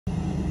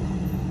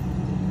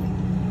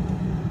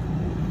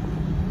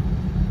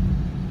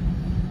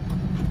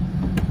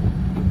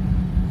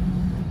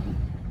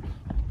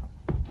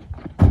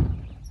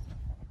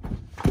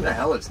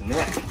hell is Nick?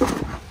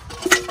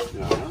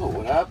 I don't know.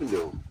 What happened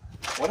to him?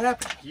 What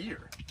happened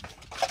here?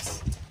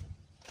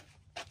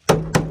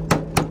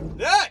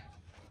 Nick!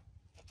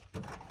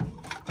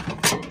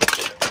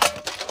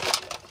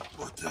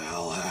 What the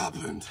hell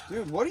happened?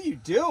 Dude, what are you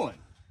doing?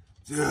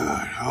 Dude,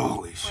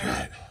 holy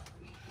shit.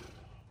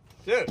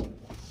 Dude,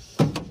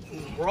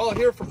 we're all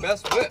here for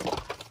Best Whip.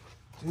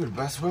 Dude,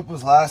 Best Whip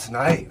was last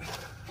night.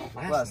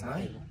 Last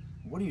night?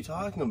 What are you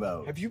talking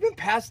about? Have you been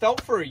passed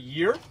out for a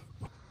year?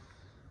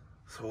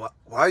 So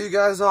why are you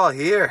guys all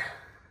here?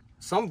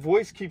 Some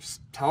voice keeps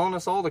telling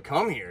us all to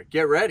come here.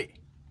 Get ready.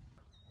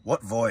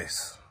 What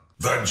voice?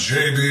 The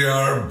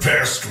JBR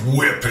Best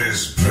Whip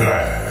is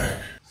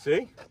back.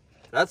 See?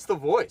 That's the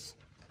voice.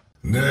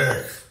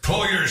 Nick,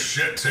 pull your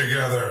shit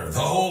together.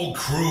 The whole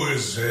crew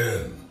is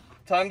in.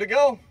 Time to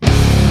go.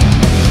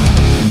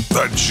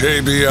 The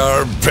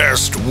JBR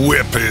Best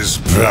Whip is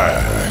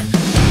back.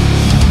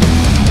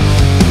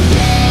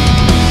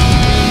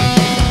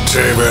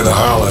 David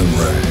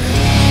Hollinrake,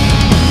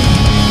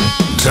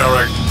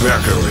 Dereck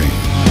Beckering,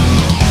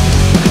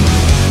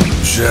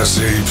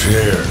 Jesse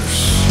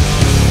Pierce,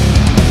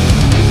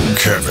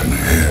 Kevin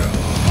Hill,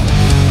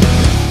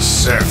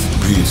 Seth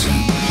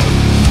Beaton,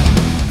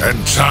 and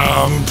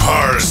Tom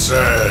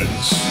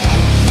Parsons.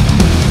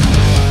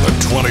 The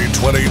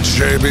 2020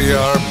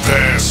 JBR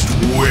Best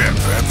Whip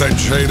at the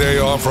Jday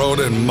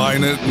Offroad in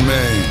Minut,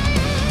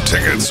 Maine.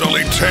 Tickets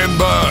only $10.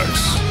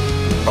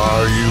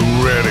 Are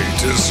you ready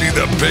to see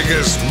the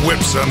biggest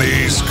whips on the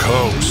East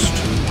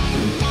Coast?